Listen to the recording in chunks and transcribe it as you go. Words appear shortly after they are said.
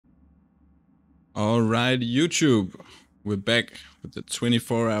Alright, YouTube, we're back with the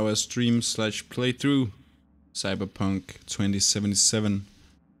 24-hour stream slash playthrough Cyberpunk 2077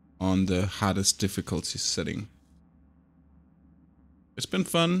 on the hardest difficulty setting. It's been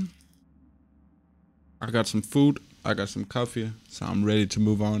fun. I got some food, I got some coffee, so I'm ready to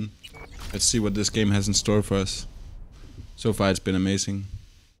move on. Let's see what this game has in store for us. So far it's been amazing.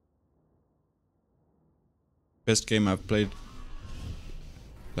 Best game I've played,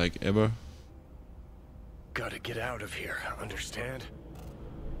 like, ever. Gotta get out of here, understand?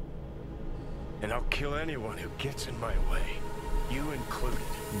 And I'll kill anyone who gets in my way, you included.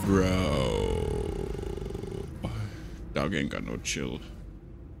 Bro, dog ain't got no chill.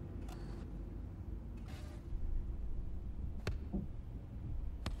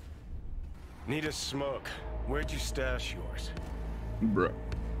 Need a smoke. Where'd you stash yours? Bro.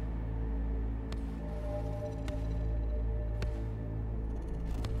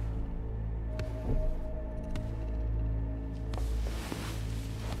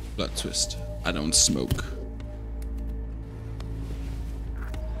 Plot twist. I don't smoke.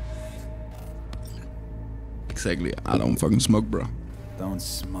 Exactly. I don't fucking smoke, bro. Don't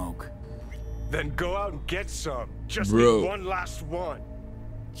smoke. Then go out and get some. Just Bro. need one last one.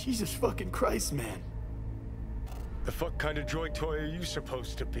 Jesus fucking Christ, man. The fuck kind of droid toy are you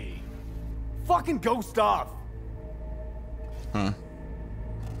supposed to be? Fucking ghost off! Huh.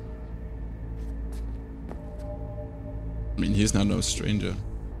 I mean, he's not no stranger.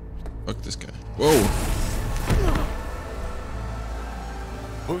 Fuck this guy. Whoa!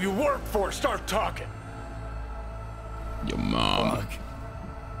 Who you work for, start talking. Your mom. Fuck.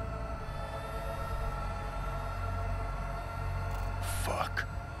 Fuck.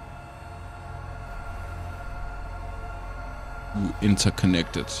 You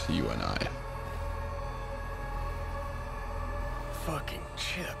interconnected, you and I. Fucking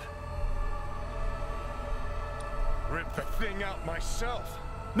chip. Rip the thing out myself.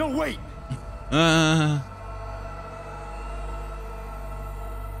 No, wait! I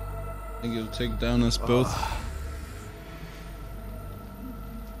think you'll take down us both.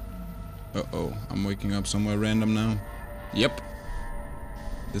 Uh-oh, I'm waking up somewhere random now. Yep.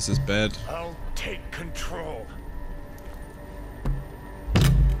 This is bad. I'll take control.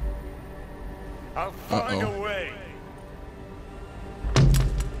 I'll find a way.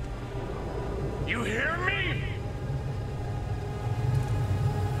 You hear me?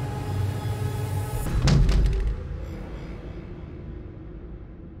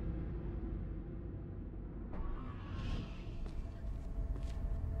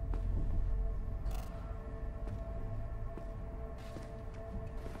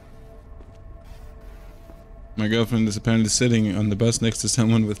 My girlfriend is apparently sitting on the bus next to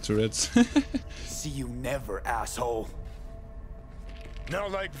someone with Tourette's. See you never, asshole. Now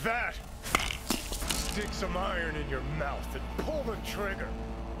like that. Stick some iron in your mouth and pull the trigger.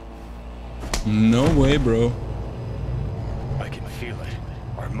 No way, bro. I can feel it.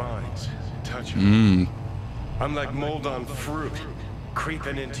 Our minds touching. I'm like mold on fruit,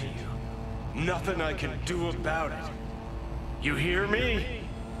 creeping into you. Nothing I can do about it. You hear me?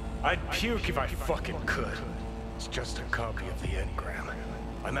 I'd puke if I fucking could. It's just a copy of the engram.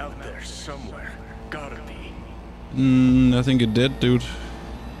 I'm out there somewhere. Gotta be. I think it did, dude.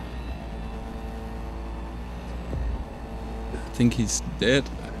 I think he's dead.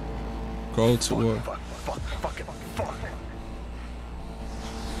 Call to war. Fucking fuck.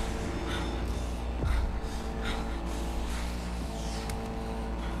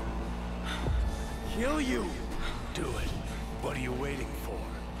 Kill you! Do it. What are you waiting for?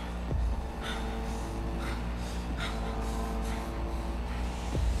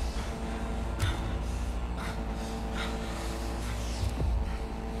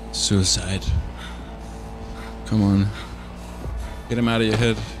 Suicide. Come on. Get him out of your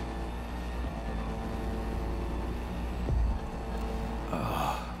head.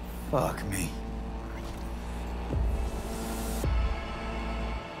 Fuck me.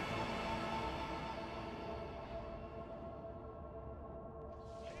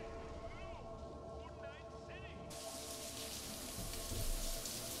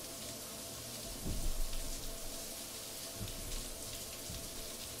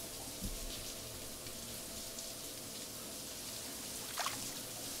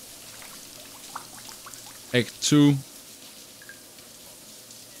 Act 2.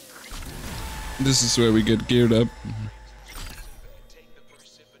 This is where we get geared up. Take the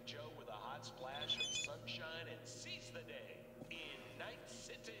Precipitate Joe with a hot splash of sunshine and seize the day in Night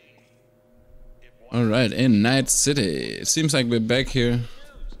City. Alright, in Night City. It seems like we're back here.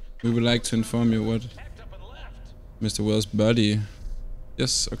 We would like to inform you what Mr. Wells' body.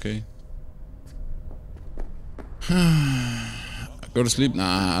 Yes, okay. Go to sleep?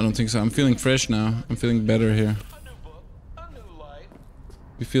 Nah, I don't think so. I'm feeling fresh now. I'm feeling better here.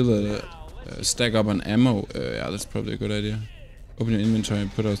 We feel a stack up on ammo. Yeah, that's probably a good idea. Open your inventory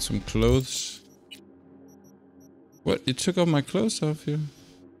and put out some clothes. What? You took all my clothes off here?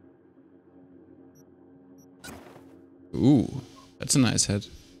 Ooh, that's a nice hat.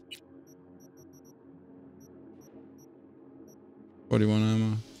 41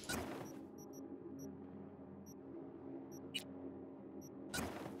 ammo.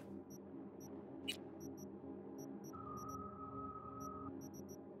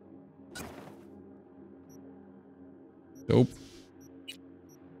 Dope.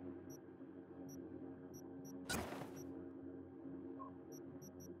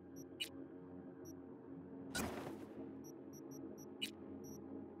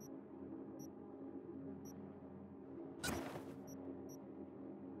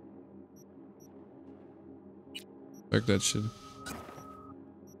 Fuck that shit.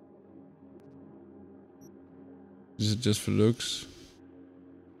 Is it just for looks?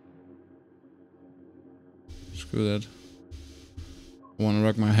 Screw that. I wanna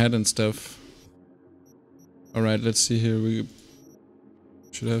rock my head and stuff. Alright, let's see here. We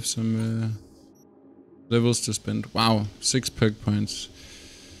should have some levels to spend. Wow, 6 perk points.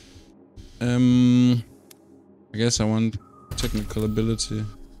 I guess I want technical ability.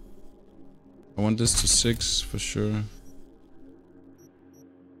 I want this to 6 for sure.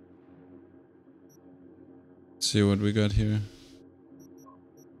 Let's see what we got here.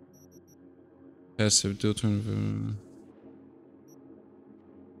 Passive deal turn.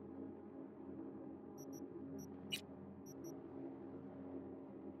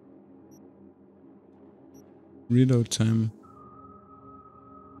 Reload time.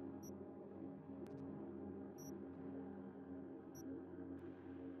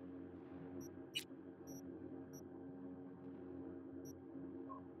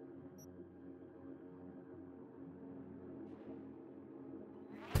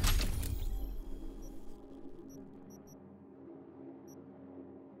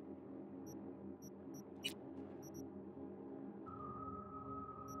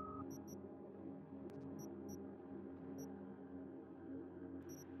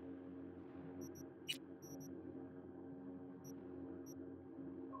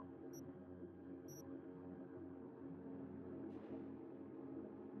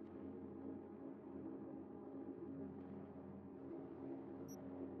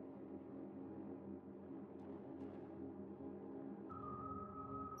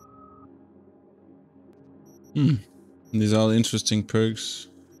 These are all interesting perks,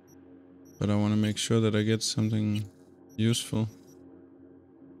 but I want to make sure that I get something useful.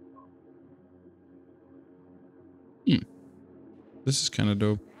 This is kind of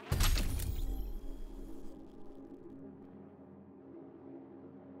dope.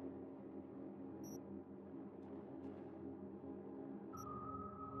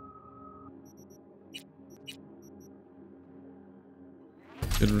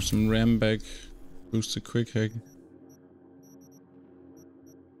 Get her some RAM back, boost the quick hack.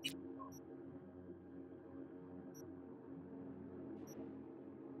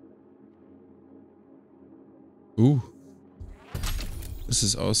 Ooh. This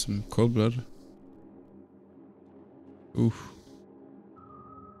is awesome. Cold blood. Ooh.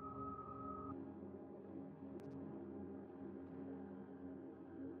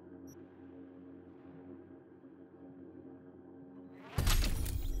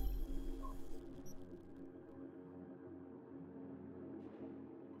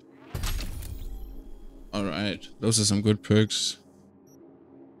 Alright, those are some good perks.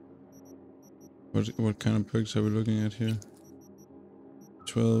 What kind of perks are we looking at here?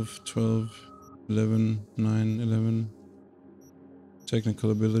 12, 12, 11, 9, 11.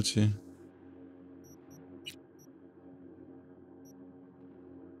 Technical ability.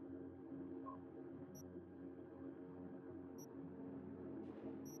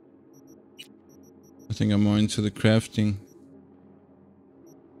 I think I'm more into the crafting.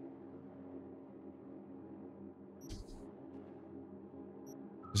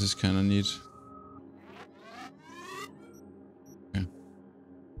 This is kind of neat. Okay.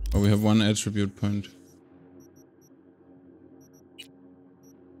 Oh, we have one attribute point.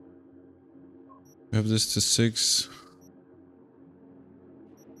 We have this to 6.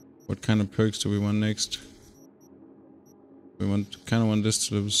 What kind of perks do we want next? We kind of want this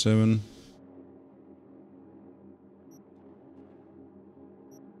to level 7.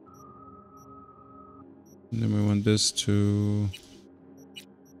 And then we want this to...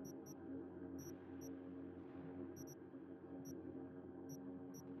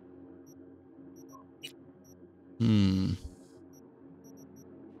 Hmm.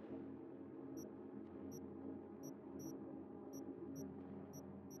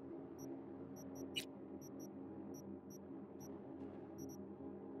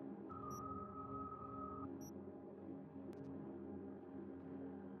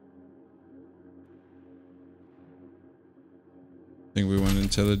 I think we want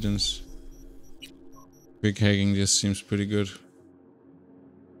intelligence. Quick hacking just seems pretty good.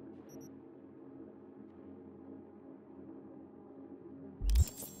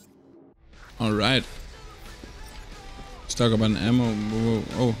 Alright. Let's talk about an ammo. Whoa.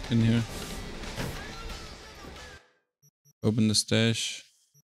 Oh, in here. Open the stash.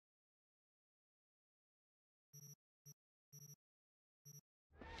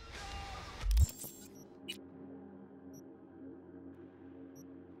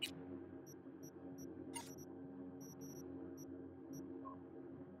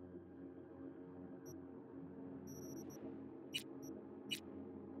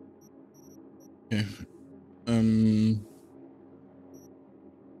 Okay.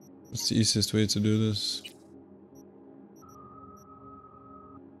 What's the easiest way to do this?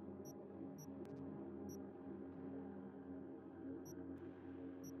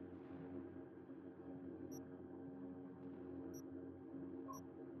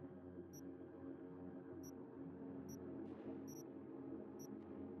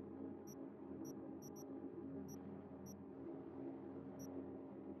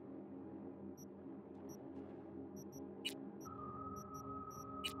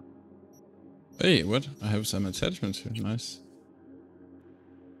 Hey, what? I have some attachments here. Nice.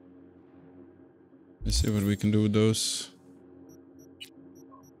 Let's see what we can do with those.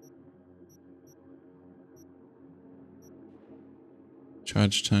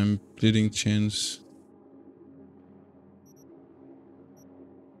 Charge time, bleeding chains.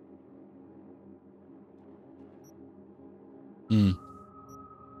 Hmm.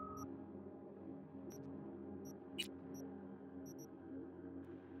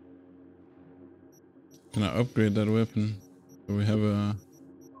 Can I upgrade that weapon? So we have a...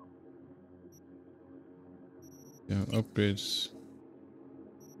 Yeah, upgrades.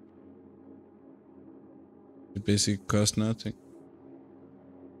 It basically costs nothing.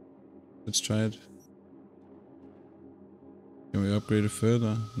 Let's try it. Can we upgrade it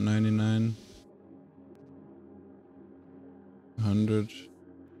further? 99, 100,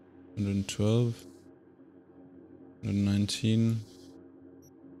 112, 119.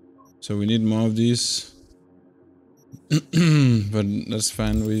 So we need more of these. But that's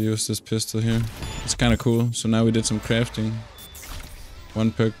fine, we use this pistol here. It's kind of cool. So now we did some crafting.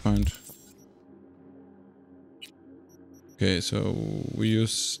 1 perk point. Okay, so we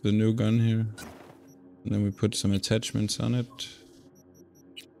use the new gun here. And then we put some attachments on it.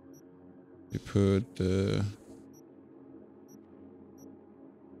 We put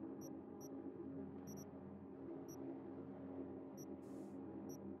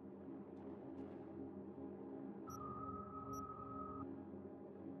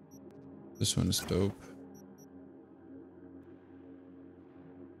this one is dope.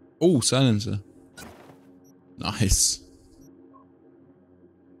 Oh, silencer. Nice.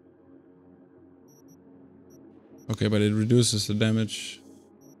 Okay, but it reduces the damage.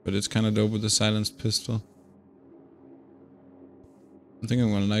 But it's kind of dope with the silenced pistol. I think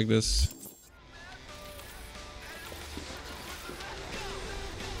I'm gonna like this.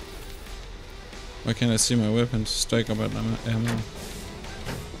 Why can't I see my weapons? Strike about ammo.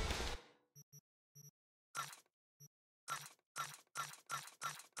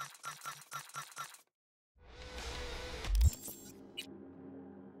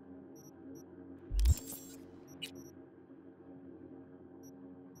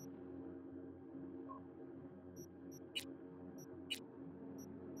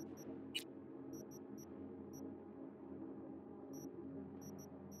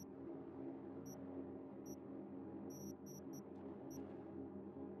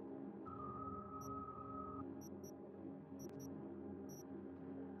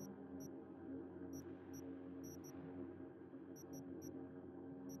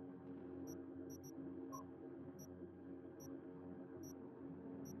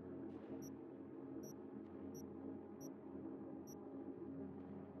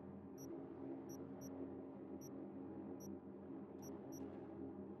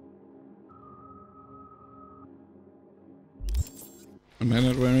 Am I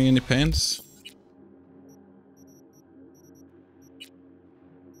not wearing any pants?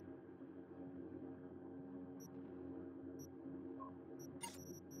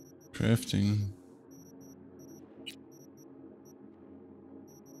 Crafting.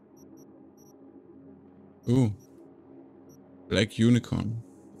 Ooh, Black unicorn.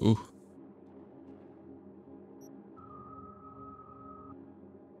 Ooh.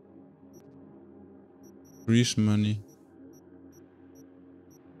 Grease money.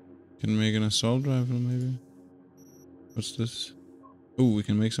 Can make an assault rifle maybe. What's this? Oh, we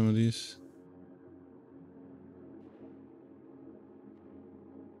can make some of these.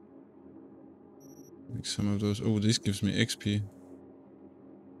 Make some of those. Oh, this gives me XP.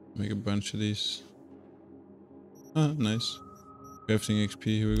 Make a bunch of these. Ah, nice. Crafting XP,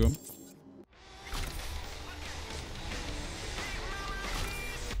 here we go.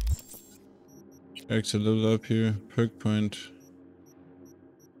 Character level up here. Perk point.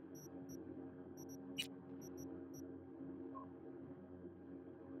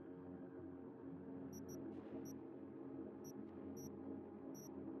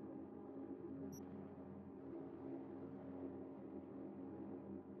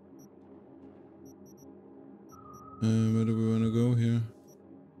 Where do we want to go here?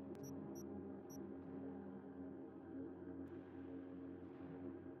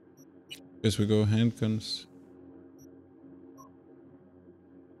 Guess we go handguns.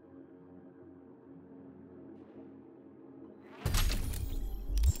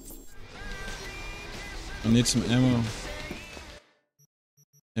 I need some ammo.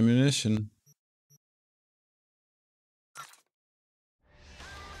 Ammunition.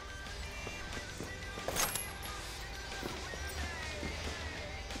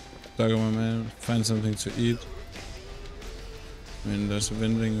 Dog on my man, find something to eat. I mean, there's a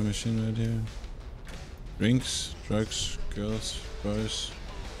vending machine right here. Drinks, drugs, girls, boys.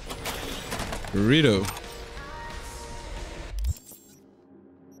 Burrito.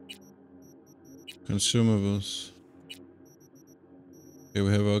 Consumables. Okay,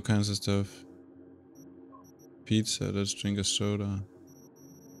 we have all kinds of stuff. Pizza, let's drink a soda.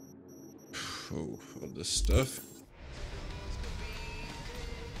 Oh, all this stuff.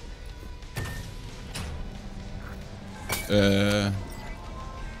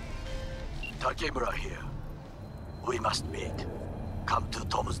 Takemura here. We must meet. Come to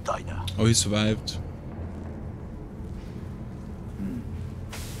Tom's diner. Oh, he survived.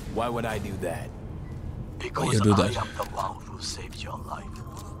 Why would I do that? Because you do that? I am the one who saved your life.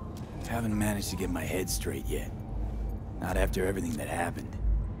 Haven't managed to get my head straight yet. Not after everything that happened.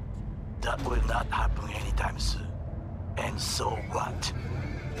 That will not happen anytime soon. And so what?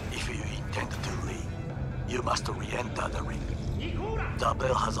 If you intend to leave, you must re-enter the ring. The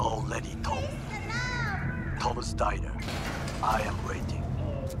bell has already tolled. Tom's diner. I am waiting.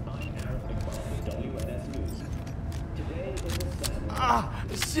 Ah,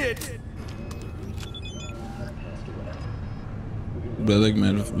 shit! Relic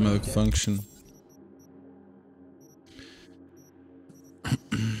malfunction.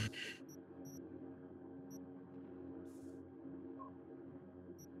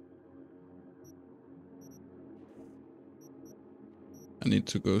 I need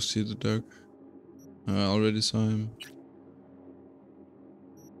to go see the dog. I already saw him.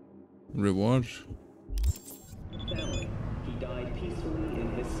 Reward? Family. He died peacefully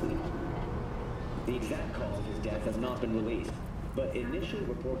in his sleep. The exact cause of his death has not been released, but initial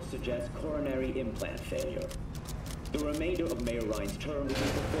reports suggest coronary implant failure. The remainder of Mayor Ryan's term will be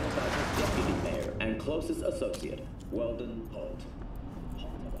performed by his deputy mayor and closest associate, Weldon Holt.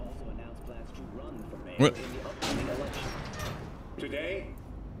 Holt has also announced plans to run for mayor What? in the upcoming election. Today,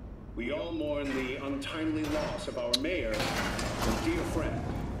 we all mourn the untimely loss of our mayor and dear friend.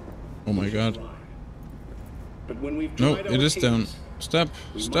 Oh my god. But when we've No, tried it our is down. cases, Stop.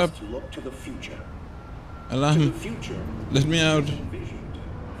 we Stop. must look to the future. To the Alarm. future Let me out. envisioned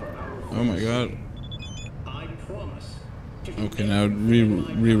for our Oh my god. I promise to do Okay, now it everything in my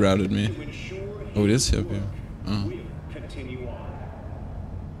power rerouted me. to ensure Oh, it his is up here. work Oh. will continue on.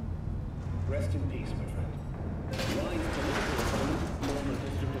 Rest in peace, my friend. Ryan's political opponent, former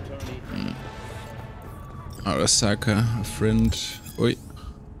district attorney, Arasaka, a friend. Oi.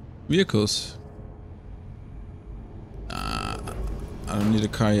 Vehicles. I don't need a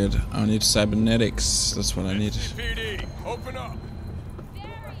car yet. I need cybernetics. That's what I need. PD, open up.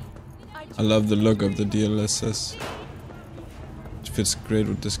 I love the look of the DLSS. It fits great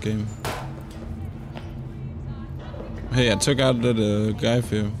with this game. Hey, I took out that guy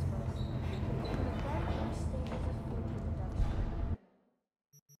for you.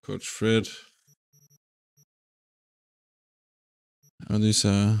 Coach Fred. Oh, these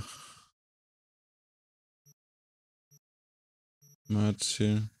are mods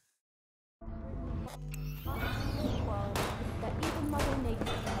here.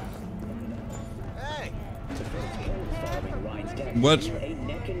 following Ryan's death, What? a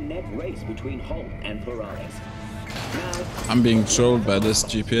neck-and-neck race between Holt and Perez. I'm being trolled by this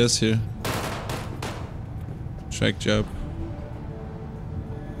GPS here. Track job.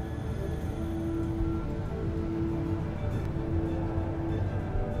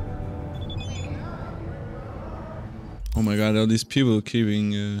 Oh my god, all these people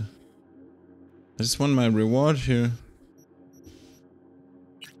keeping... I just want my reward here.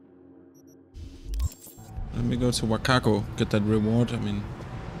 Let me go to Wakako, get that reward. I mean...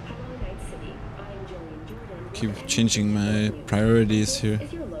 keep changing my priorities here.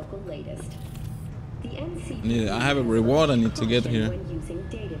 I have a reward I need to get here.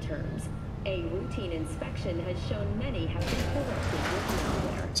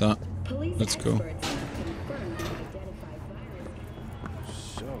 So, let's go.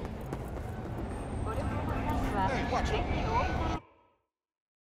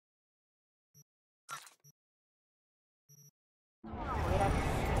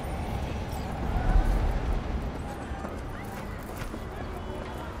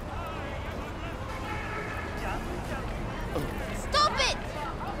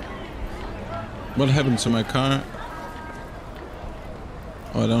 What happened to my car?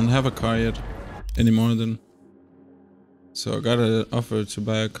 Oh, I don't have a car yet. Anymore then. So I got an offer to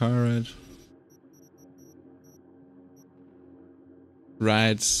buy a car, right?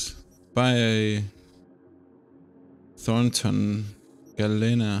 Rides. Buy a Thornton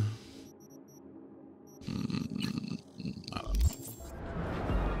Galena. I don't know.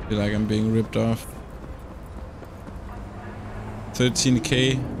 Feel like I'm being ripped off.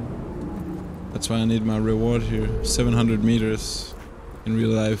 13k. That's why I need my reward here. 700 meters. In real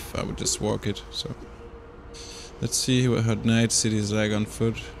life, I would just walk it. So let's see what Night City is like on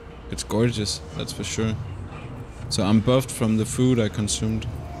foot. It's gorgeous, that's for sure. So I'm buffed from the food I consumed.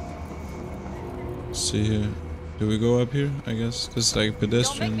 Let's see here. Do we go up here? I guess this is like a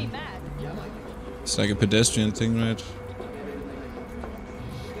pedestrian. It's like a pedestrian thing, right?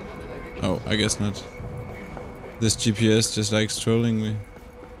 Oh, I guess not. This GPS just likes trolling me.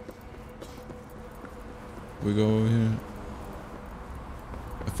 We go over here.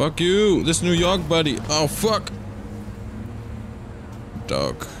 Fuck you! This New York buddy! Oh fuck!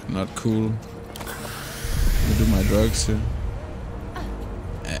 Dog, not cool. Let me do my drugs here.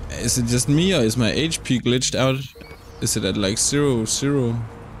 Is it just me or is my HP glitched out? Is it at like 0, 0?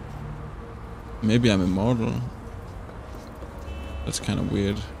 Maybe I'm immortal. That's kind of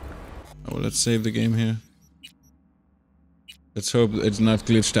weird. Oh, let's save the game here. Let's hope it's not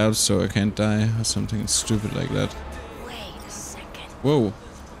glitched out so I can't die or something stupid like that. Wait a second. Whoa.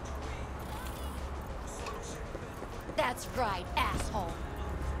 That's right, asshole.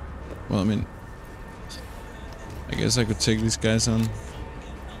 Well, I mean... I guess I could take these guys on.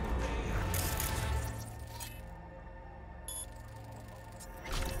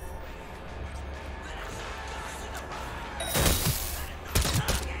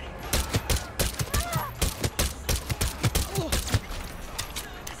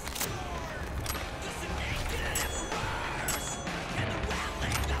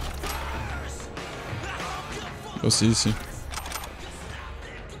 Was easy.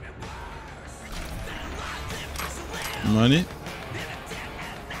 Money.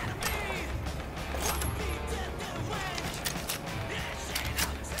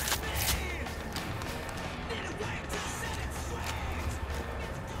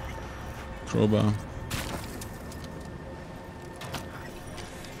 Crowbar.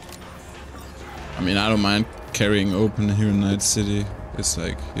 I mean, I don't mind carrying open here in Night City. It's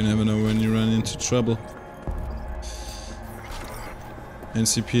like, you never know when you run into trouble.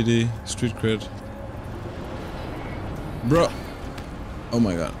 NCPD, street cred. Bro! Oh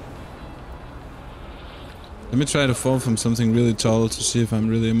my god. Let me try to fall from something really tall to see if I'm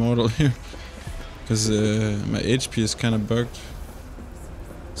really immortal here. Because my HP is kind of bugged.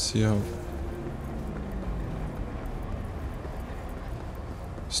 Let's see how...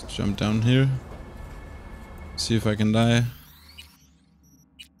 Just jump down here. See if I can die.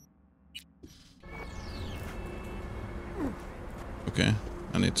 Okay,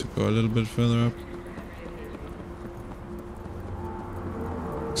 I need to go a little bit further up.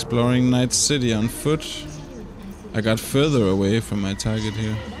 Exploring Night City on foot. I got further away from my target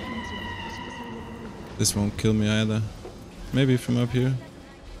here. This won't kill me either. Maybe from up here.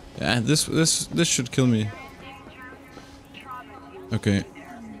 Yeah, this should kill me. Okay.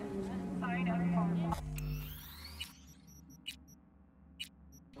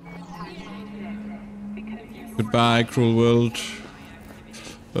 Goodbye, cruel world.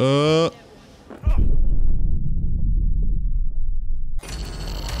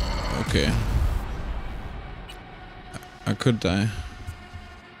 Okay. I could die.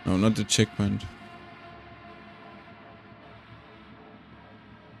 No, not the checkpoint.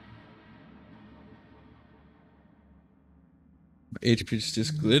 HP's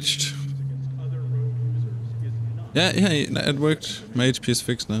just glitched. Yeah, it worked. My HP is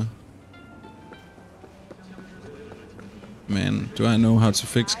fixed now. Man, do I know how to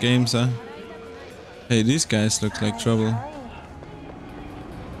fix games, huh? Hey, these guys look like trouble.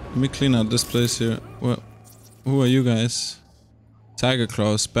 Let me clean out this place here. Well, who are you guys? Tiger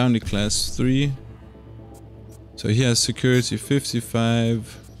Claws, Bounty Class 3. So he has security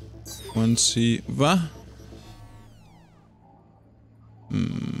 55. 1C. What?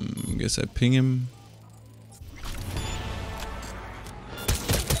 Guess I ping him.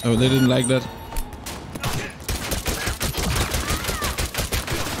 Oh, they didn't like that.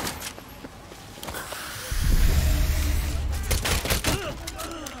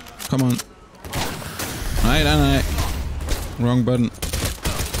 Come on. Alright. Wrong button.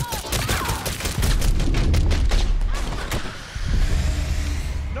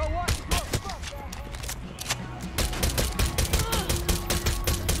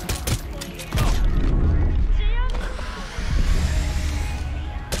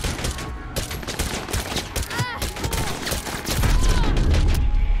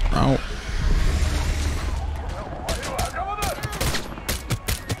 Ow.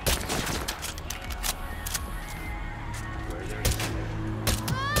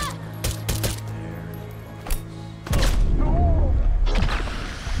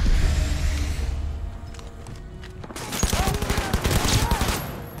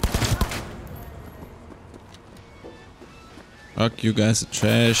 Fuck, you guys are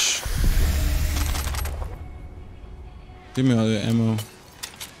trash. Give me all your ammo.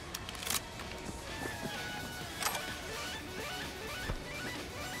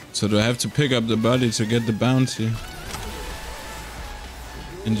 So do I have to pick up the body to get the bounty?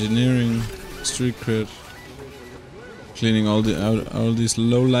 Engineering, street cred, cleaning all these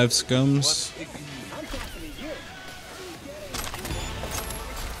low life scums.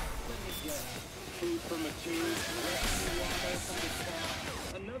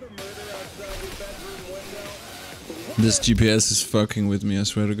 This GPS is fucking with me, I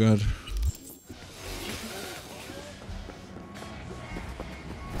swear to God.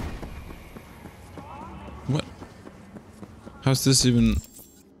 What? How's this even...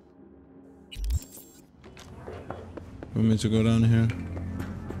 Want me to go down here?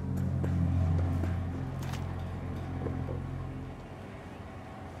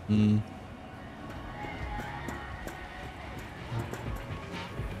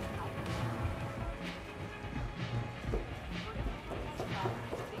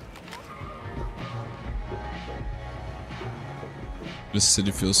 This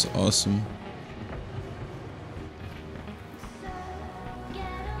city feels awesome.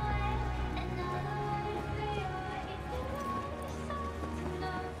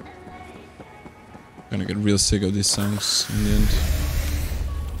 Gonna get real sick of these songs in the end.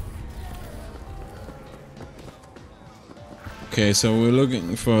 Okay, so we're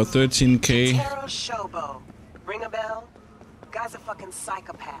looking for 13k. Taro Shobo. Ring a bell? Guy's a fucking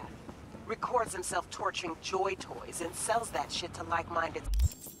psychopath. Records himself torturing joy toys and sells that shit to like-minded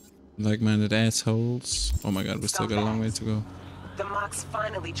assholes. Oh my god, we still got a long way to go. The Mox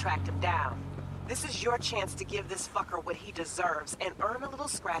finally tracked him down. This is your chance to give this fucker what he deserves and earn a little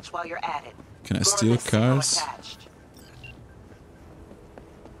scratch while you're at it. Can I steal cars?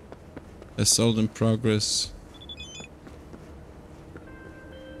 Assault in progress.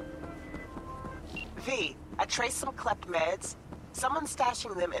 V, I traced some klept meds. Someone's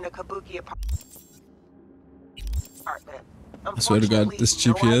stashing them in a Kabuki apartment. I swear to God, this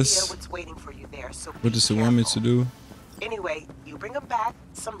GPS. What does it want me to do? Anyway, you bring them back,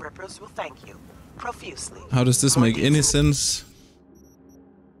 some rippers will thank you profusely. How does this make any sense?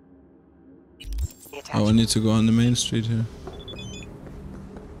 Oh, I need to go on the main street here.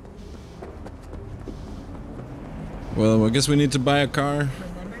 Well, I guess we need to buy a car.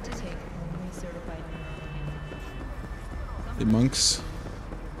 The monks.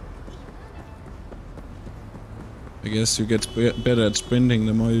 I guess you get better at sprinting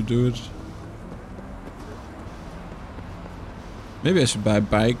the more you do it. Maybe I should buy a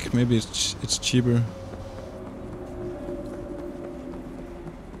bike. Maybe it's cheaper.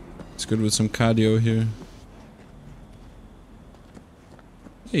 It's good with some cardio here.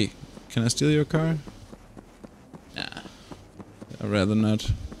 Hey, can I steal your car? Nah, I'd rather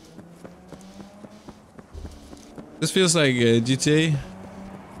not. This feels like GTA,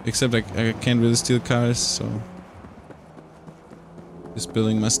 except I can't really steal cars, so just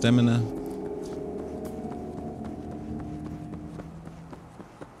building my stamina.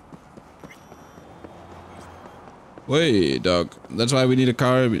 Wait, dog. That's why we need a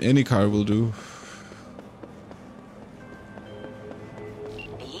car. Any car will do.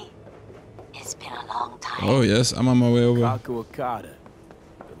 Oh yes, I'm on my way over. Kako Okada,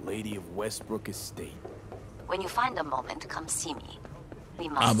 the Lady of Westbrook Estate. When you find a moment, come see me. We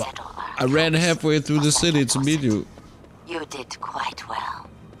must settle our I ran accounts. halfway through the city to meet you. You did quite well.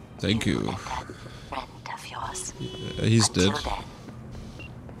 Thank you. And that friend of yours. He's Until dead. then,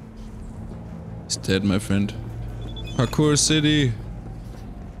 He's dead, my friend. Parkour City.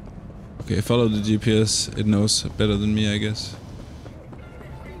 Okay, follow the GPS. It knows better than me, I guess.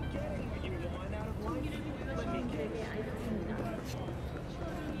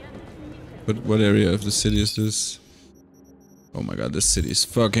 But what area of the city is this? Oh my god, this city is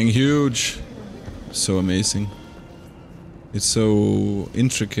fucking huge. So amazing. It's so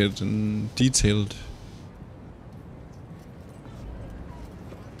intricate and detailed.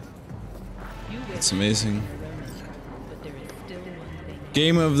 It's amazing.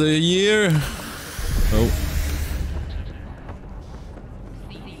 Game of the year. Oh.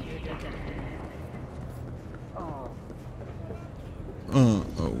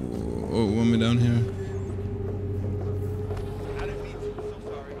 Oh, want me down here?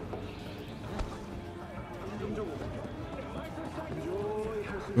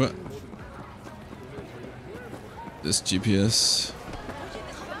 What? This GPS.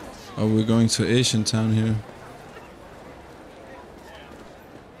 Oh, we're going to Asian town here.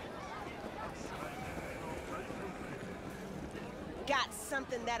 Got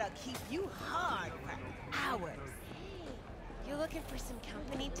something that'll keep you hard for hours. You looking for some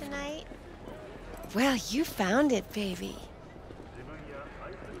company tonight? Well, you found it, baby.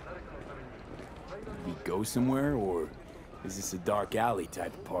 We go somewhere, or is this a dark alley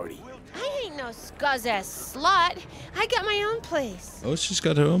type of party? I ain't no scuzz-ass slut. I got my own place. Oh, she's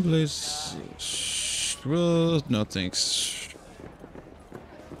got her own place. Well, no thanks.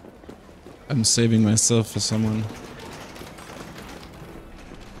 I'm saving myself for someone.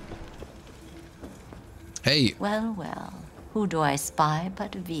 Hey! well, well. Who do I spy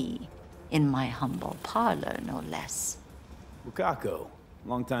but V? In my humble parlor, no less. Bukako,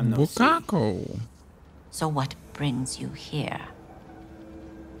 long time no see. Bukako! So what brings you here?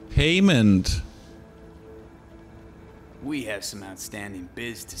 Payment! We have some outstanding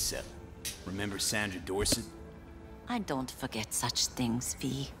biz to settle. Remember Sandra Dorset? I don't forget such things,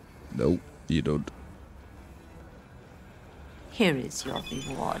 V. No, you don't. Here is your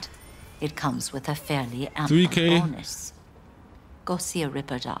reward. It comes with a fairly ample 3K. bonus. Go see a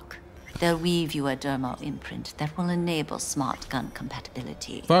Ripper doc. They'll weave you a dermal imprint that will enable smart gun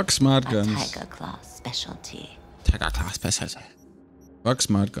compatibility. Fuck smart A guns. Tiger Class specialty. Tiger Class specialty. Fuck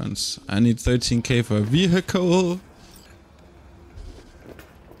smart guns. I need 13k for a vehicle.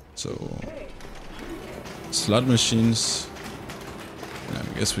 So... slot machines.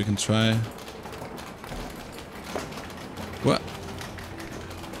 I guess we can try. What?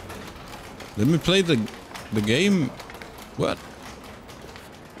 Let me play the game. What?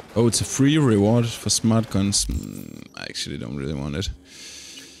 Oh, it's a free reward for smart guns. I actually don't really want it.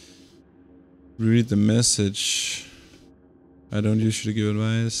 Read the message. I don't usually give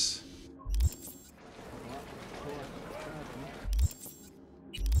advice.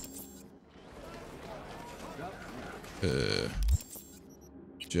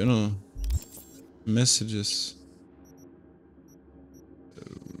 Journal. Messages.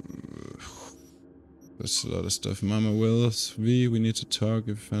 There's a lot of stuff. Mama Wells, we need to talk. If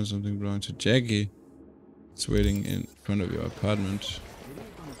you found something belonging to Jackie, it's waiting in front of your apartment.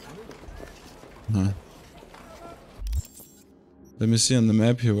 Huh. Let me see on the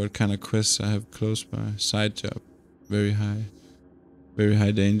map here what kind of quests I have close by. Side job. Very high. Very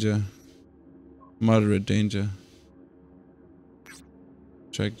high danger. Moderate danger.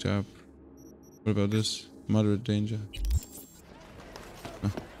 Track job. What about this? Moderate danger. Huh.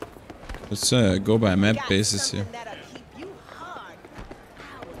 Let's go by map basis here.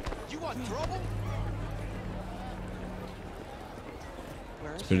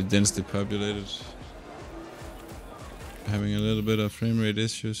 It's pretty densely populated. Having a little bit of frame rate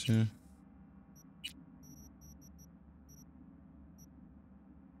issues here.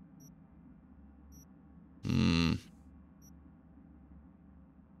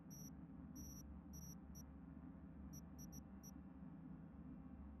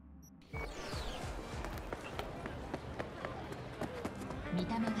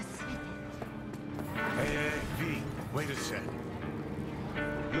 Hey, V, wait a sec.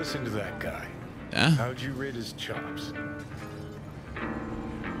 Listen to that guy. Yeah? How'd you rate his chops?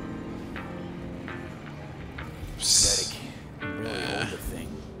 Pathetic. Really hold the thing.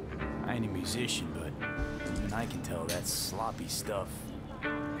 I ain't a musician, but even I can tell that's sloppy stuff.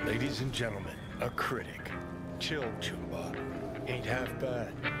 Ladies and gentlemen, a critic. Chill, Chumba. Ain't half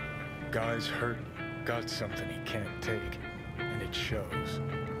bad. Guy's hurting. Got something he can't take, and it shows.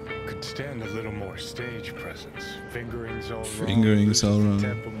 Could stand a little more stage presence. Fingering's all Fingering's all wrong.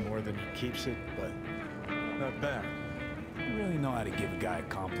 Tempo more than he keeps it, but not bad. You really know how to give a guy a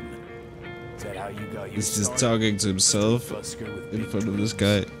compliment. Is that how you got your He's just start? talking to himself in front of this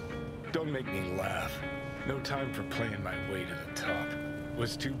guy. Don't make me laugh. No time for playing my way to the top.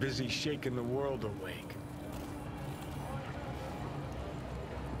 Was too busy shaking the world awake.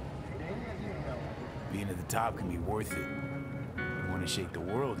 Being at the top can be worth it. You want to shake the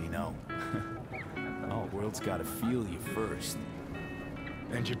world, you know. Oh, world's got to feel you first.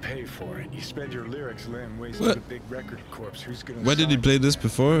 And you pay for it. You spend your lyrics laying waste to What? the big record corps. Who's gonna Why did he sign play for this it?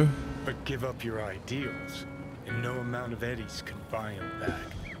 before? But give up your ideals, and no amount of eddies can buy them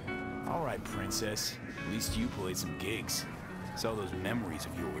back. All right, princess. At least you played some gigs. Saw those memories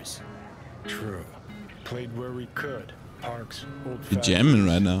of yours. True. Played where we could. Parks, old You're jamming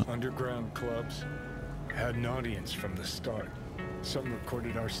right now. underground clubs. Had an audience from the start. Some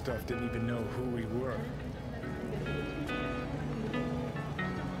recorded our stuff, didn't even know who we were.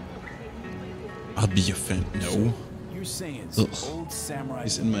 I'll be your fan. No. You're saying Ugh. some old samurai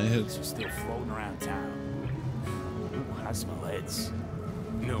He's in my head. are still floating around town. Ooh, I smell heads.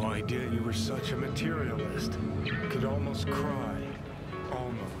 No idea you were such a materialist. Could almost cry.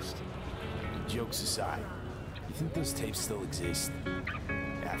 Almost. Jokes aside, you think those tapes still exist?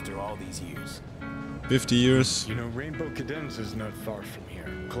 After all these years? 50 years. You know, Rainbow Cadenzas not far from here.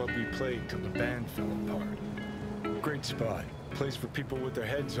 Club we played till the band fell apart. Great spot. Place for people with their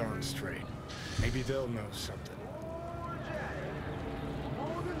heads on straight. Maybe they'll know something.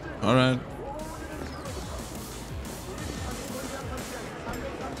 All right.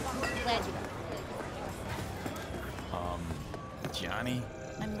 Johnny?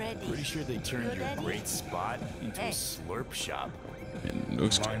 I'm ready. Pretty sure they turned You're your ready? great spot into a Hey. slurp shop. It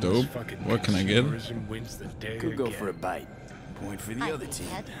looks Mindless dope. fucking What can I get? consumerism wins the day Could go again. for a bite. Point for the Hi, other team,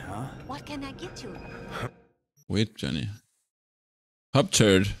 Dad. huh? What can I get you? Wait, Johnny. Hop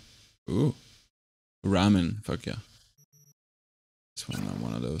turd. Ooh. Ramen. Fuck yeah. This one, not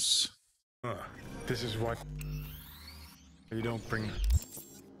one of those. This is why you don't bring.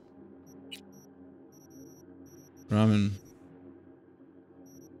 Ramen.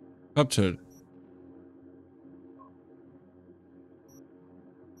 Hop turd.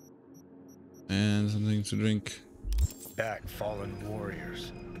 And something to drink. Back fallen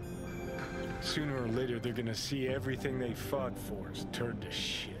warriors. Sooner or later, they're gonna see everything they fought for is turned to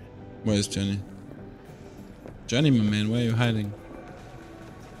shit. Where's Johnny? Johnny, my man, where are you hiding?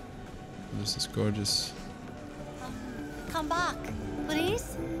 This is gorgeous. Come back,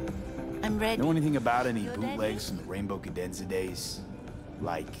 please. I'm ready. Know anything about any You're bootlegs from the Rainbow Cadenza days?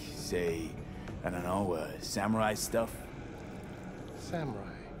 Like, say, I don't know, samurai stuff? Samurai.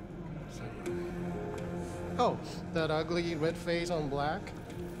 Oh, that ugly red face on black?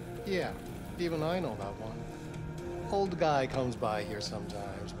 Yeah, even I know that one. Old guy comes by here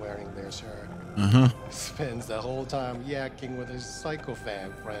sometimes wearing their shirt. Spends the whole time yakking with his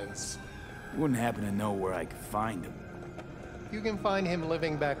psychophag friends. You wouldn't happen to know where I could find him. You can find him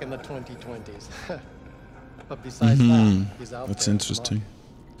living back in the 2020s. But besides that, he's out That's there in the interesting.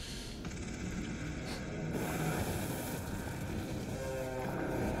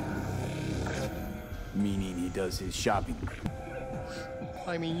 Meaning he does his shopping.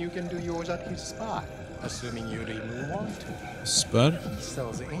 I mean, you can do yours at his spot, assuming you'd even want to. Spud? He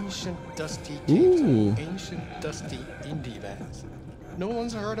sells ancient, dusty tapes Ooh. and ancient, dusty indie bands. No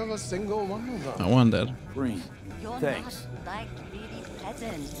one's heard of a single one of them. I want that. Green. You're Thanks. not like really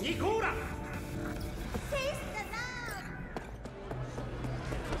pleasant.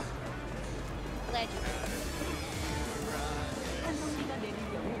 Glad you-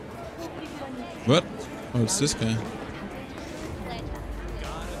 What? Oh, it's this guy.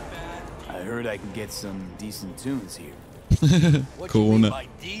 I heard I can get some decent tunes here. What you mean Corona. by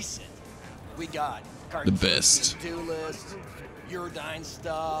decent? We got The best. to-do lists, Uridine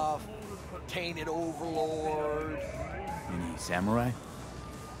stuff, Tainted Overlord. Any samurai?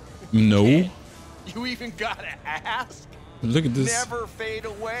 No. You even gotta ask? Look at this. Never fade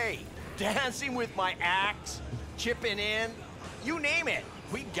away. Dancing with my axe, chipping in, you name it,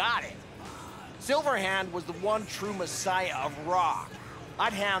 we got it. Silverhand was the one true messiah of rock.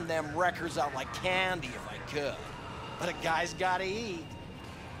 I'd hand them records out like candy if I could. But a guy's gotta eat.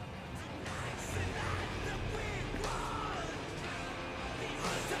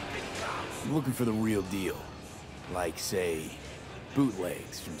 I'm looking for the real deal. Like, say,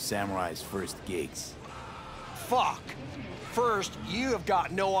 bootlegs from Samurai's first gigs. Fuck. First, you have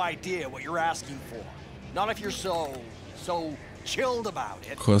got no idea what you're asking for. Not if you're so chilled about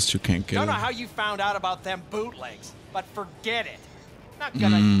it. Of course you can't get Don't know it. how you found out about them bootlegs, but forget it. Not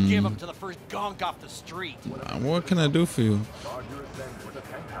gonna give them to the first gonk off the street. What can I do for you?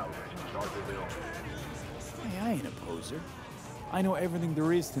 Hey, I ain't a poser. I know everything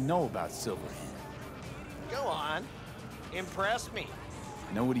there is to know about Silverhand. Go on. Impress me.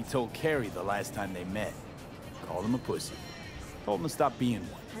 I know what he told Carrie the last time they met. Called him a pussy. Told him to stop being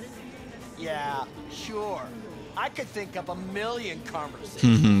one. Yeah, sure. I could think up a million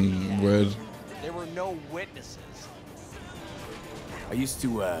conversations. Word. There were no witnesses. I used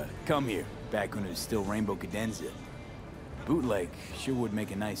to come here back when it was still Rainbow Cadenza. Bootleg sure would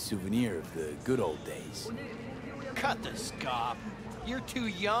make a nice souvenir of the good old days. Cut the scop. You're too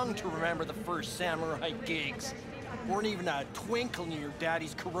young to remember the first samurai gigs. Weren't even a twinkle in your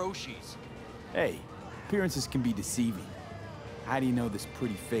daddy's Kuroshis. Hey, appearances can be deceiving. How do you know this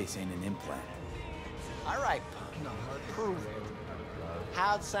pretty face ain't an implant? All right, punk. Prove it.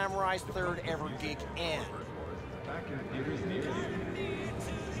 How'd Samurai's third ever gig end?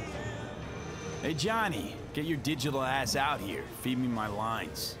 Hey, Johnny, get your digital ass out here. Feed me my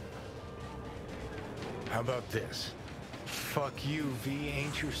lines. How about this? Fuck you, V.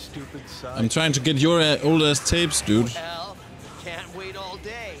 Ain't your stupid side. I'm trying to get your old ass tapes, dude. Well, can't wait all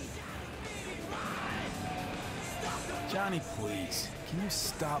day. Johnny, please. Can you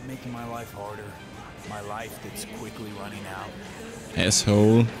stop making my life harder? My life that's quickly running out.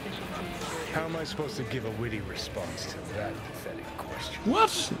 Asshole. How am I supposed to give a witty response to that pathetic question?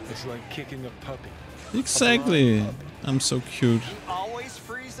 What? It's like kicking a puppy. Exactly. I'm so cute. You always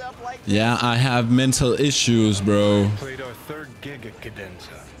freeze up like this? Yeah, I have mental issues, bro. Played our third gig at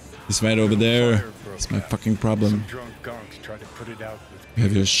Cadenza. He's right over there. It's my fucking problem. Some drunk gonks tried to put it out with You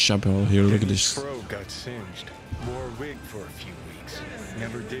have your chapeau here. Look at this. Pro got singed. Wore a wig for a few weeks.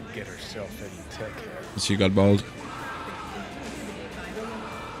 Never did get herself any tech hair. She got bald.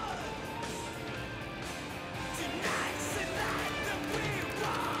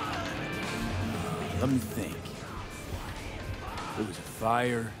 Let me think. There was a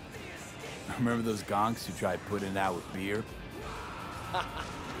fire. Remember those gonks who tried putting it out with beer?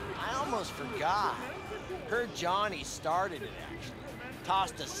 I almost forgot. Heard Johnny started it, actually.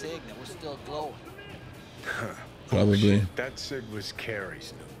 Tossed a cig that was still glowing. Probably. That cig was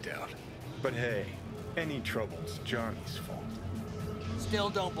Carrie's, no doubt. But hey, any trouble's Johnny's fault.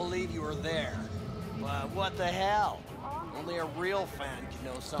 Still don't believe you were there. But what the hell? Only a real fan can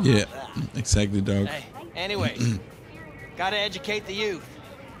know something like that. Exactly, dog. Hey, anyway, gotta educate the youth.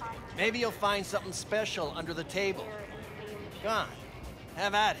 Maybe you'll find something special under the table. Go on,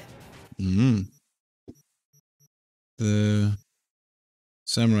 have at it. The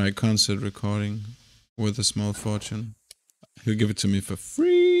samurai concert recording worth a small fortune. He'll give it to me for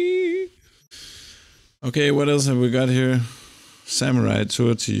free. Okay, what else have we got here? Samurai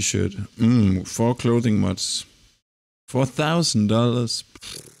tour t-shirt. 4 clothing mods. $4,000.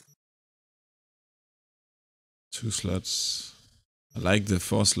 2 slots. I like the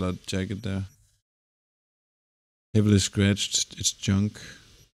 4-slot jacket there. Heavily scratched. It's junk.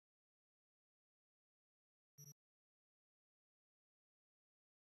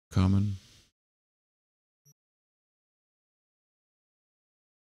 Common.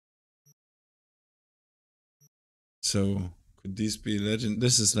 So, could these be legend?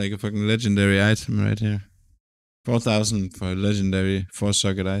 This is like a fucking legendary item right here. 4,000 for a legendary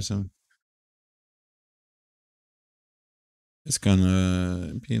 4-socket item. It's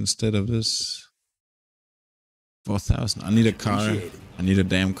gonna be instead of this. 4,000. I need a car. I need a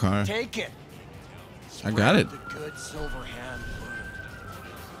damn car. Take it. I got it. The good silver hand word.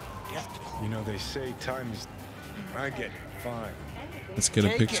 You know, they say time is... I get it. Fine. Let's get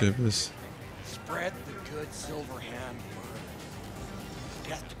a picture of this. Spread the good silver hand word.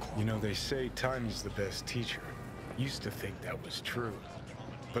 Death to You know, they say time is the best teacher. Used to think that was true.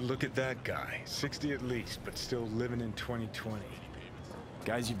 But look at that guy. 60 at least, but still living in 2020.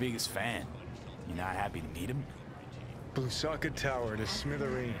 Guy's your biggest fan. You not happy to meet him? Blusaka Tower to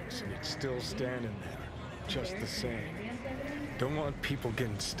smithereens, and it's still standing there. Just the same. Don't want people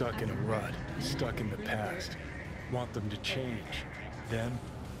getting stuck in a rut, stuck in the past. Want them to change. Them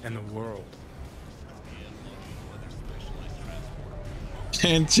and the world.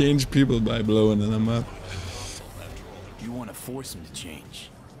 Can't change people by blowing them up. You want to force him to change.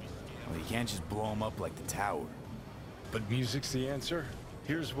 Well, you can't just blow him up like the tower. But music's the answer?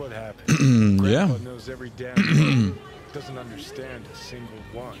 Here's what happened. Yeah. Grandpa knows every damn word. Doesn't understand a single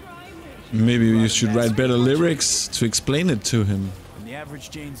one. Maybe you should write better lyrics to explain it to him. And the average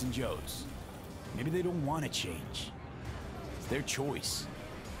Janes and Joes, maybe they don't want to change. It's their choice.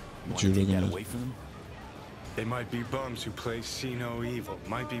 You want to take that away from them? They might be bums who play see no evil,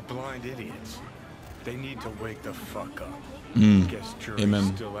 might be blind idiots. They need to wake the fuck up. Guess jury's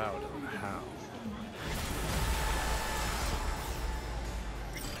Amen. still out on how.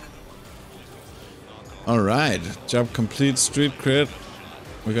 Alright, job complete, street cred.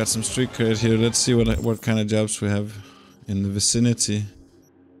 We got some street cred here. Let's see what kind of jobs we have in the vicinity.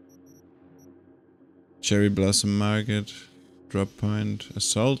 Cherry Blossom Market, drop point,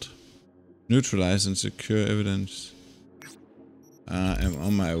 assault, neutralize and secure evidence. I'm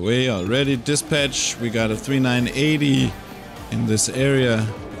on my way already. Dispatch, we got a 3980 in this area.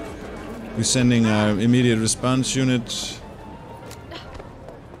 We're sending our immediate response unit.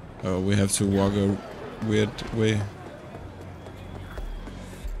 Oh, we have to walk a weird way.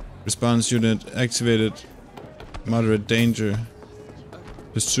 Response unit activated. Moderate danger.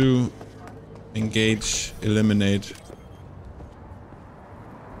 Pursue. Engage. Eliminate.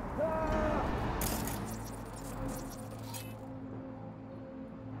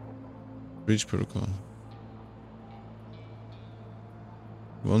 Breach protocol.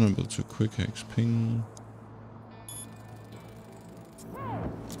 Vulnerable to quick hacks. Ping.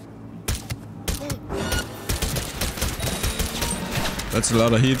 That's a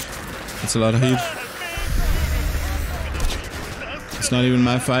lot of heat. That's a lot of heat. It's not even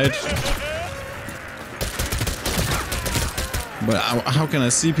my fight. But how can I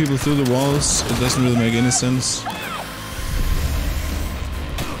see people through the walls? It doesn't really make any sense.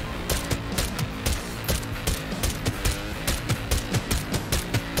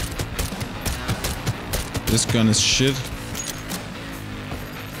 This gun is shit.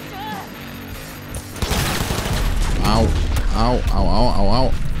 Ow. Ow, ow, ow, ow,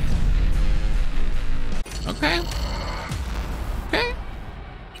 ow. Okay. Okay.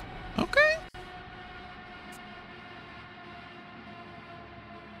 Okay.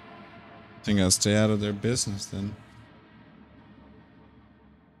 I think I'll stay out of their business then.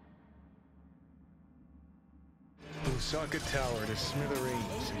 Osaka Tower to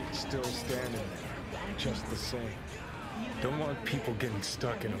smithereens, still standing there, just the same. Don't want people getting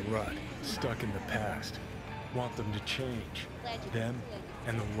stuck in a rut, stuck in the past. Want them to change. Them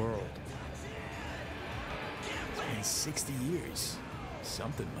and the world. It's been 60 years.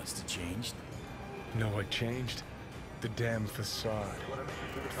 Something must have changed. Know what changed? The damn facade.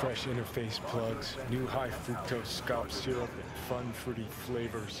 Fresh interface plugs, new high fructose scalp syrup, and fun fruity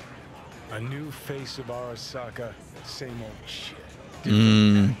flavors. A new face of Arasaka, same old shit.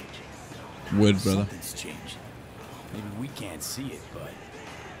 Different packaging. Wood, brother. Something's changed. Maybe we can't see it, but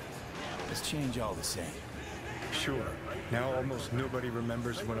let's change all the same. Sure. Now almost nobody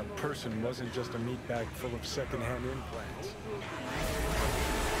remembers when a person wasn't just a meat bag full of secondhand implants.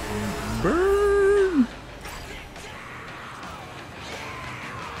 Burn!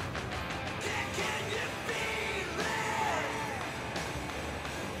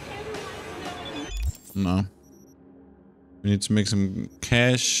 No. We need to make some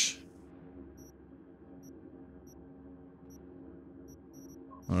cash.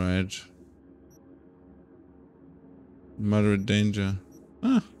 Alright. Moderate danger.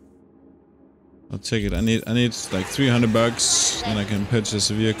 Ah. I'll take it. I need like 300 bucks and I can purchase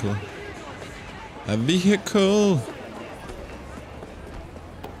a vehicle. A vehicle!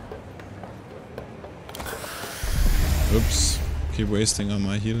 Oops. Keep wasting all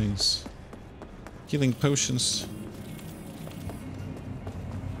my healings. Healing potions.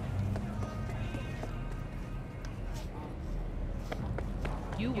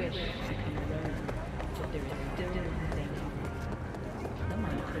 You wish you can learn that there is still something.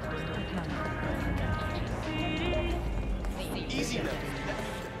 Someone crystals to time. Easy now.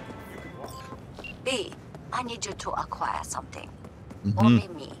 B, I need you to acquire something. Only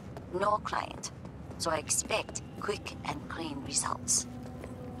me, no client. So I expect quick and clean results.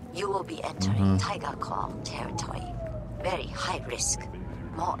 You will be entering Tiger Claw territory. Very high risk.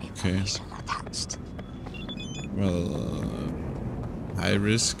 More information attached. Well, high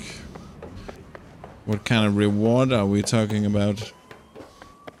risk. What kind of reward are we talking about?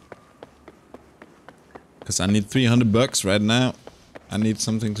 Because I need 300 bucks right now. I need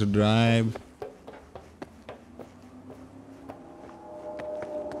something to drive.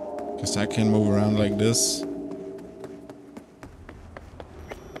 Because I can't move around like this.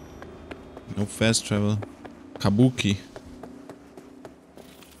 No fast travel. Kabuki.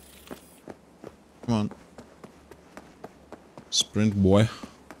 Come on. Sprint, boy.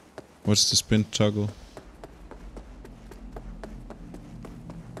 What's the sprint toggle?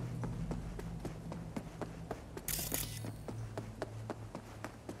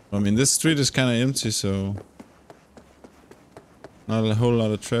 I mean, this street is kind of empty, so not a whole lot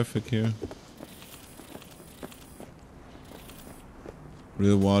of traffic here.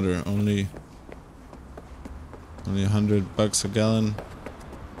 Real water, only $100 a gallon.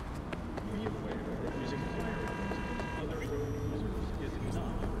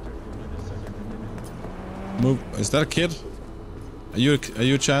 Move. Is that a kid? Are you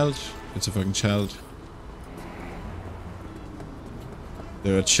a child? It's a fucking child.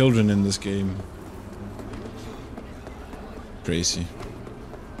 There are children in this game. Crazy.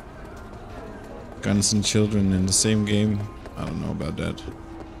 Guns and children in the same game. I don't know about that.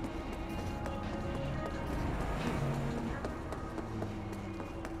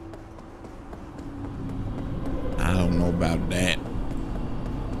 I don't know about that.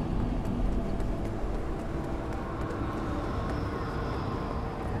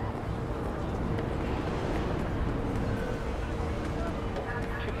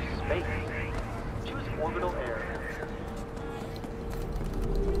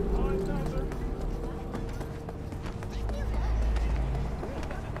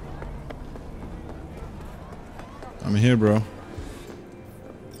 I'm here, bro.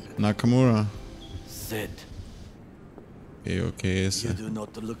 Nakamura. Sit. Okay, You do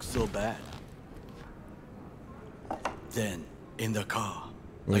not look so bad. Then, in the car,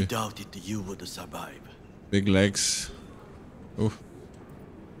 I Wait. doubted you would survive. Big legs. Oh.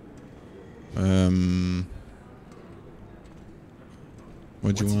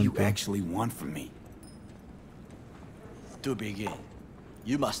 What do you want, bro? Actually want from me? To begin,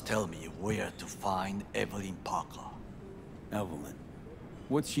 you must tell me where to find Evelyn Parker. Evelyn?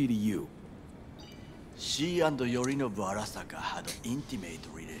 What's she to you? She and Yorinobu Arasaka had intimate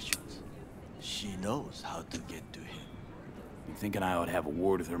relations. She knows how to get to him. I'm thinking I ought to have a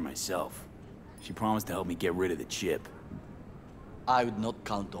word with her myself. She promised to help me get rid of the chip. I would not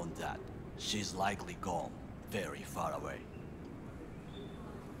count on that. She's likely gone, very far away.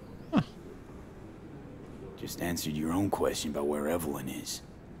 Just answered your own question about where Evelyn is.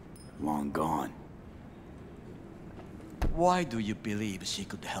 Long gone. Why do you believe she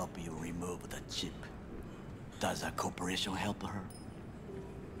could help you remove the chip? Does a corporation help her?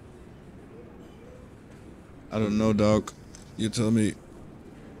 I don't know, dog. You tell me.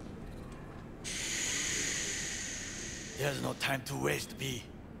 There's no time to waste, B.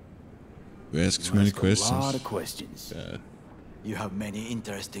 You ask too many questions. A lot of questions. You have many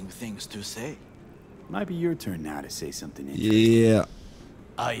interesting things to say. Might be your turn now to say something interesting. Yeah.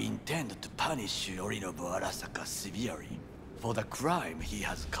 I intend to punish Yorinobu Arasaka severely for the crime he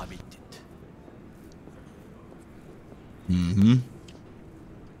has committed.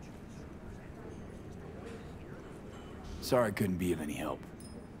 Sorry I couldn't be of any help.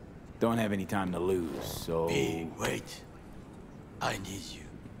 Don't have any time to lose, so... B, wait. I need you.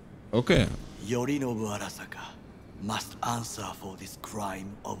 Okay. Yorinobu Arasaka must answer for this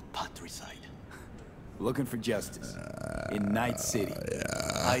crime of patricide. Looking for justice. In Night City.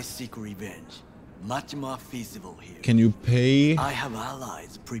 I seek revenge. Much more feasible here. Can you pay? I have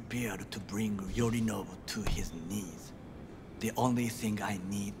allies prepared to bring Yorinobu to his knees. The only thing I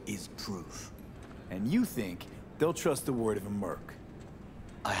need is proof. And you think they'll trust the word of a merc?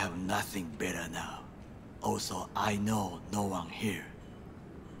 I have nothing better now. Also, I know no one here.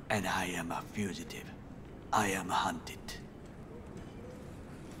 And I am a fugitive. I am hunted.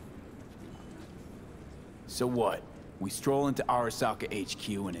 So what? We stroll into Arasaka HQ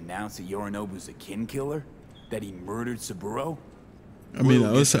and announce that Yorinobu's a kin killer? That he murdered Saburo? I mean,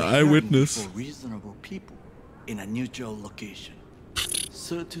 I was an eyewitness. For reasonable people in a neutral location.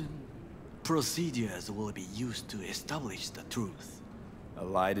 Certain procedures will be used to establish the truth. A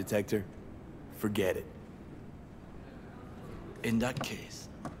lie detector? Forget it. In that case,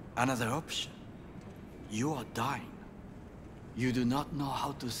 another option. You are dying. You do not know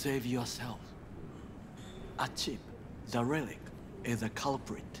how to save yourself. A chip, the relic, is a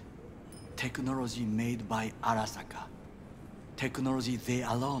culprit. Technology made by Arasaka. Technology they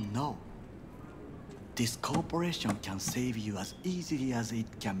alone know. This corporation can save you as easily as it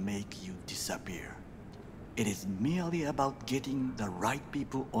can make you disappear. It is merely about getting the right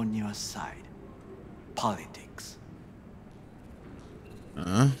people on your side. Politics.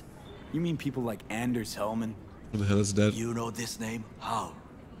 You mean people like Anders Hellman? What the hell is that? You know this name? How?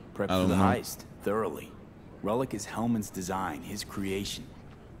 Prepped I for the don't know. heist, thoroughly. Relic is Hellman's design, his creation.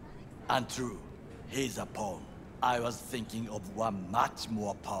 Untrue. He's a pawn. I was thinking of one much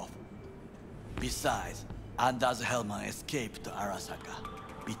more powerful. Besides, Anders Hellman escaped Arasaka.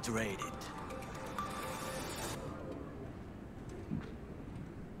 Betrayed it.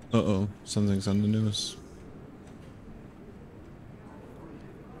 Uh-oh. Something's on the news.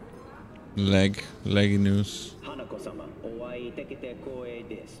 Laggy news.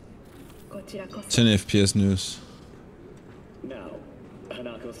 10 FPS news. Now,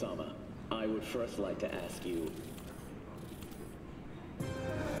 Hanako-sama, I would first like to ask you...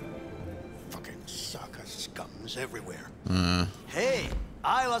 Fucking sucker scums everywhere. Hey,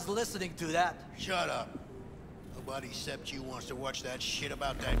 I was listening to that. Shut up. Nobody except you wants to watch that shit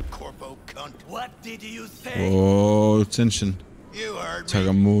about that corpo cunt. What did you say? Oh, tension. You heard me.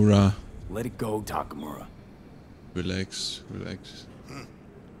 Takamura. Let it go, Takamura. Relax, relax.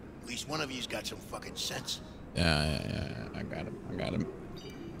 At least one of you's got some fucking sense. Yeah. I got him.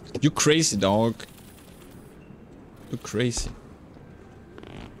 You crazy dog. You crazy.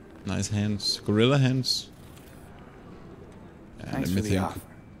 Nice hands. Gorilla hands. Yeah, Thanks let me for the think. offer.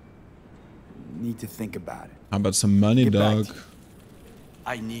 Need to think about it. How about some money, Get back dog? to you.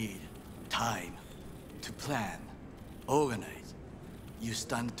 I need time to plan, organize. You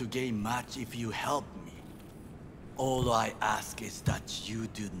stand to gain much if you help me. All I ask is that you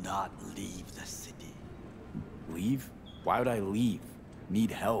do not leave the city. Leave? Why would I leave? Need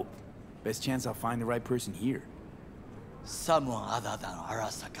help. Best chance I'll find the right person here. Someone other than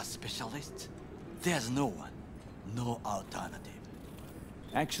Arasaka specialist? There's no one. No alternative.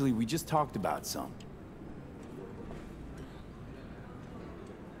 Actually, we just talked about some.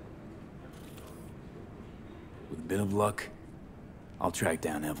 With a bit of luck, I'll track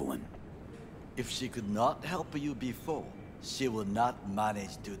down Evelyn. If she could not help you before, she will not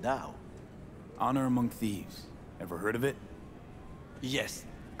manage to now. Honor among thieves. Ever heard of it? Yes,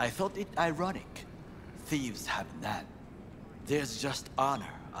 I thought it ironic. Thieves have none. There's just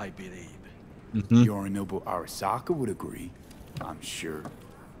honor, I believe. Yorinobu Arasaka would agree, I'm sure.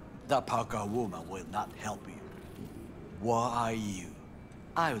 The Parker woman will not help you. Were I you,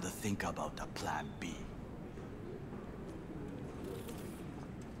 I would think about a plan B.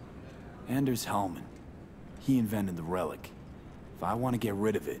 Anders Hellman. He invented the relic. If I want to get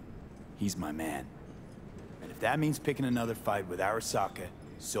rid of it, he's my man. And if that means picking another fight with Arasaka,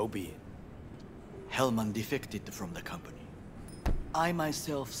 so be it. Hellman defected from the company. I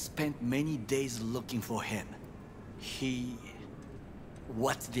myself spent many days looking for him. He...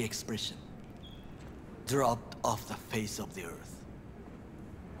 what's the expression? Dropped off the face of the earth.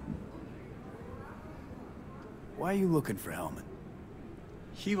 Why are you looking for Hellman?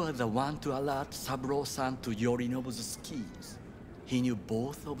 He was the one to alert Saburo-san to Yorinobu's schemes. He knew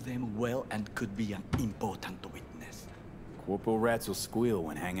both of them well and could be an important witness. Corporal rats will squeal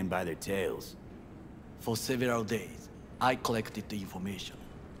when hanging by their tails. For several days, I collected the information.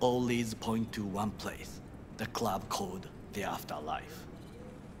 All leads point to one place, the club called the Afterlife.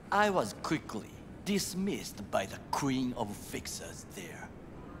 I was quickly dismissed by the queen of fixers there,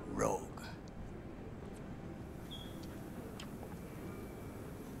 Rogue.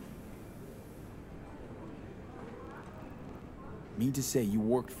 Mean to say you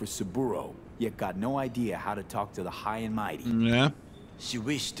worked for Saburo, yet got no idea how to talk to the high and mighty. Yeah. She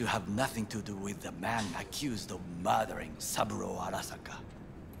wished to have nothing to do with the man accused of murdering Saburo Arasaka.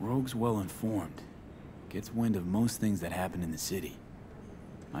 Rogue's well informed. Gets wind of most things that happen in the city.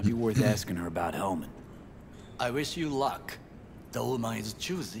 Might be worth asking her about Hellman. I wish you luck. The woman is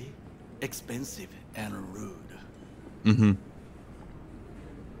choosy, expensive, and rude.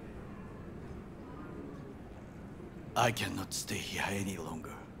 I cannot stay here any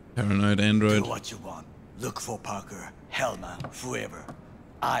longer. Paranoid android. Do what you want. Look for Parker, Hellman, whoever.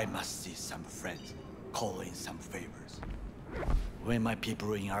 I must see some friends. Call in some favors. When my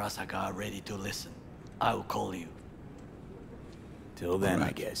people in Arasaka are ready to listen, I will call you. Till then,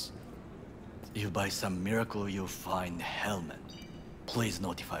 I guess. If by some miracle you find Hellman, please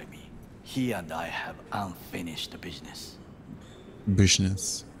notify me. He and I have unfinished business.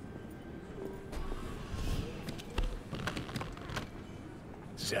 Business.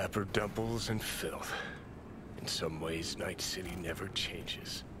 Zapper dumples and filth. In some ways, Night City never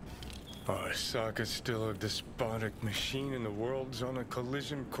changes. Arasaka's still a despotic machine and the world's on a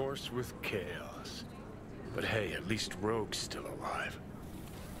collision course with chaos. But hey, at least Rogue's still alive.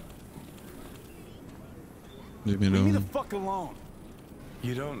 Leave me Leave me the alone. fuck alone.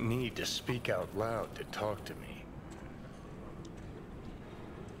 You don't need to speak out loud to talk to me.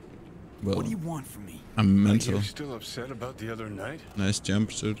 Well, What do you want from me? I'm Are mental. you still upset about the other night? Nice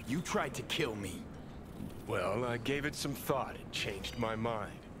jumpsuit. You tried to kill me. Well, I gave it some thought and changed my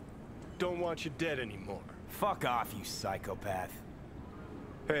mind. Don't want you dead anymore. Fuck off, you psychopath.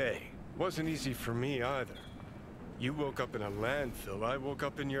 Hey, wasn't easy for me either. You woke up in a landfill, I woke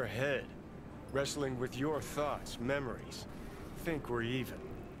up in your head. Wrestling with your thoughts, memories. Think we're even.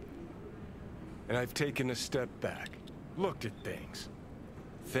 And I've taken a step back, looked at things.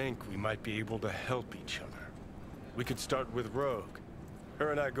 Think we might be able to help each other. We could start with Rogue.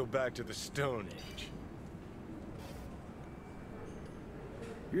 Her and I go back to the Stone Age.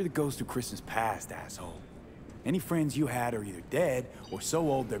 You're the ghost of Christmas past, asshole. Any friends you had are either dead or so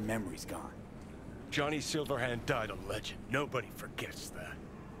old their memory's gone. Johnny Silverhand died a legend. Nobody forgets that.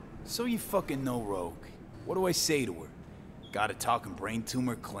 So you fucking know Rogue. What do I say to her? Got a talking brain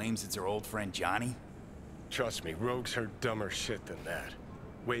tumor claims it's her old friend Johnny? Trust me, Rogue's heard dumber shit than that.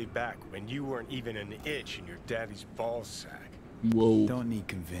 Way back when you weren't even an itch in your daddy's ball sack. Whoa. Don't need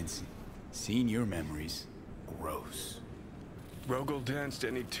convincing. Seeing your memories, gross. Rogue will dance to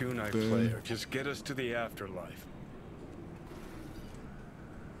any tune I play, or just get us to the afterlife.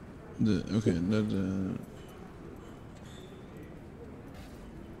 Okay, that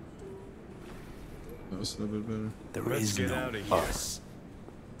was a little bit better. Let's get out of here. Us.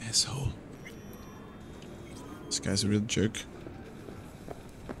 Asshole. This guy's a real jerk.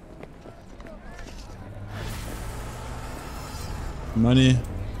 Money.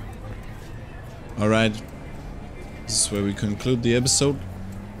 Alright. This is where we conclude the episode.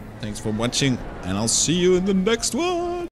 Thanks for watching, and I'll see you in the next one.